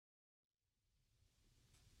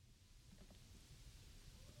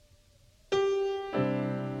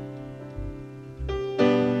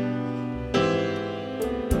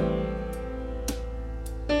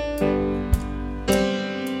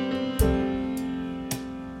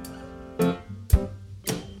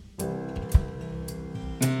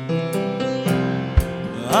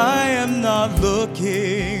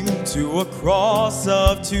to a cross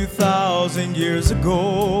of 2,000 years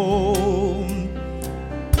ago.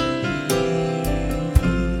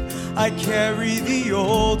 I carry the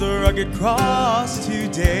old rugged cross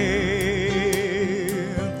today.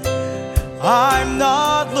 I'm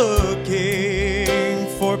not looking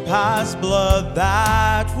for past blood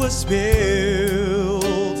that was spilled.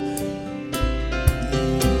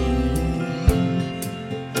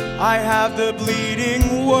 I have the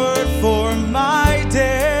bleeding word for my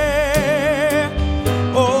day.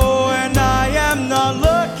 Oh, and I am not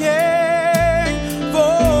looking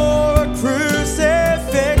for a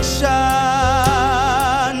crucifixion.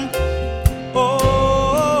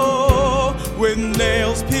 Oh, with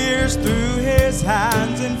nails pierced through his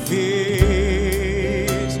hands and feet.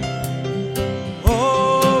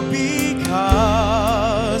 Oh,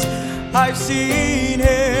 because I've seen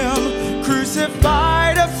him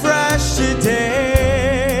crucified afresh today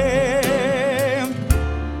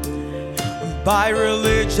by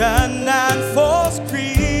religion and false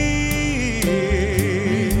creed.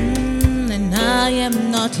 And I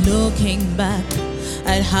am not looking back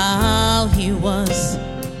at how he was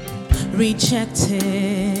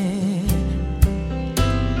rejected.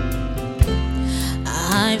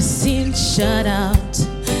 I've seen shut out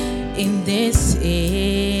in this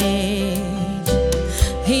age.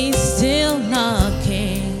 He's still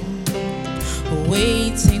knocking,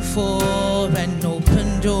 waiting for an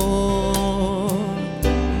open door.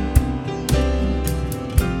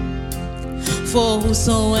 For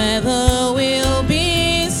whosoever will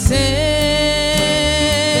be saved.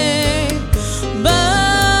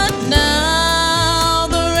 But now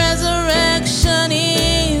the resurrection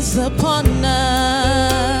is upon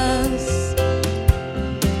us,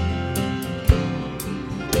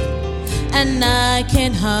 and I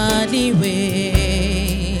can hardly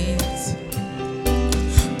wait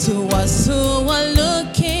to us who are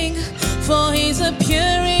looking for his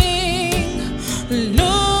appearing.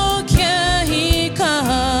 Look, here he comes.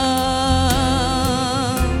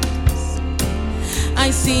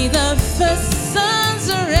 I see the first sun's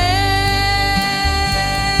rays.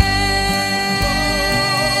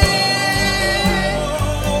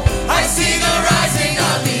 I see the rising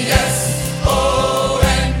of the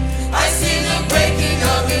S-O-N. I see the breaking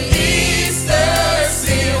of the Easter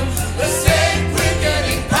seal. The same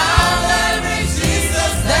quickening power in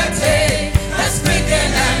Jesus that day has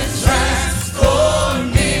quickened and transformed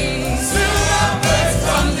me to a birth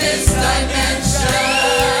from this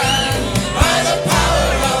dimension. By the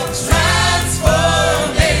power of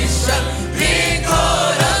transformation, being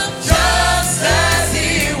caught up just as he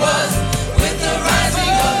was with the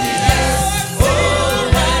rising of the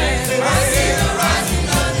S-O-N. I see the rising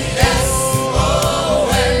of the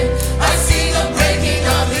S-O-N. I see the breaking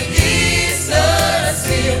of the Easter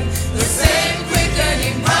seal. The same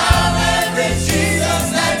quickening power in Jesus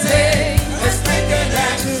that day has quickened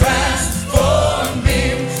and transformed me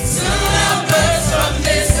to numbers from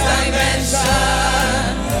this dimension.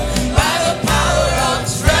 By the power of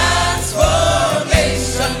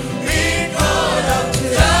transformation, being caught up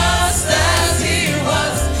just as he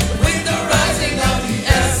was with the rising of the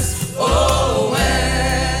S-O-N.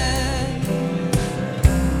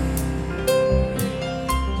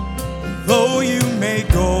 Though you may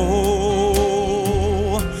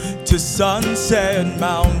go to Sunset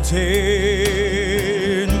Mountain,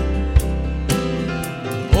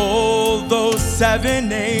 all those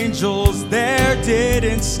 7 angels there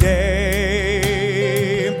didn't stay.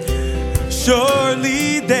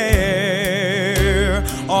 Surely there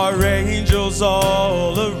are angels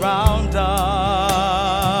all around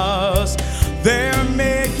us. They're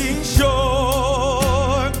making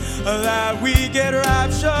sure that we get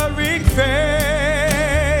rapturing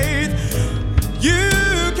faith.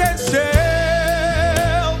 You can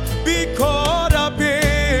still be caught up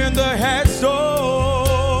in the headstone.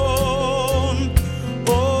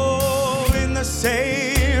 Oh, in the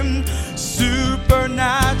same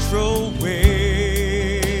supernatural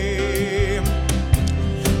way.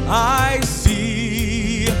 I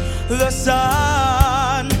see the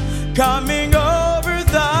sun coming over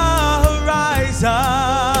the horizon.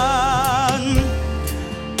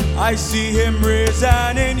 I see him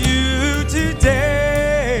risen in you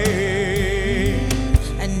today.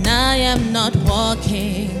 And I am not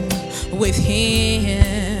walking with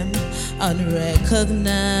him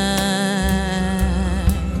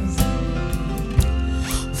unrecognized.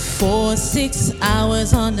 For 6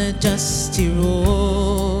 hours on a dusty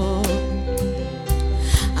road,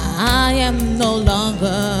 I am no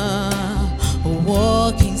longer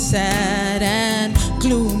walking sad and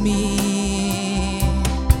gloomy.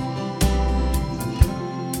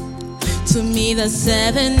 To me, the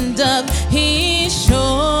seventh dove he showed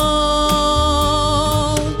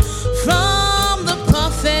from the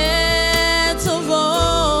prophets of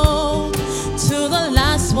old to the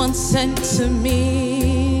last one sent to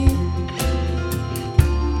me.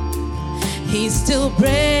 He's still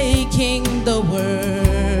breaking the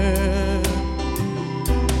word.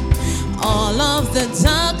 All of the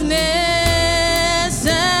darkness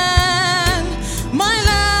and my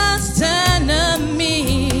last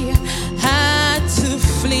enemy had to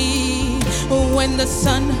flee when the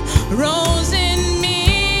sun rose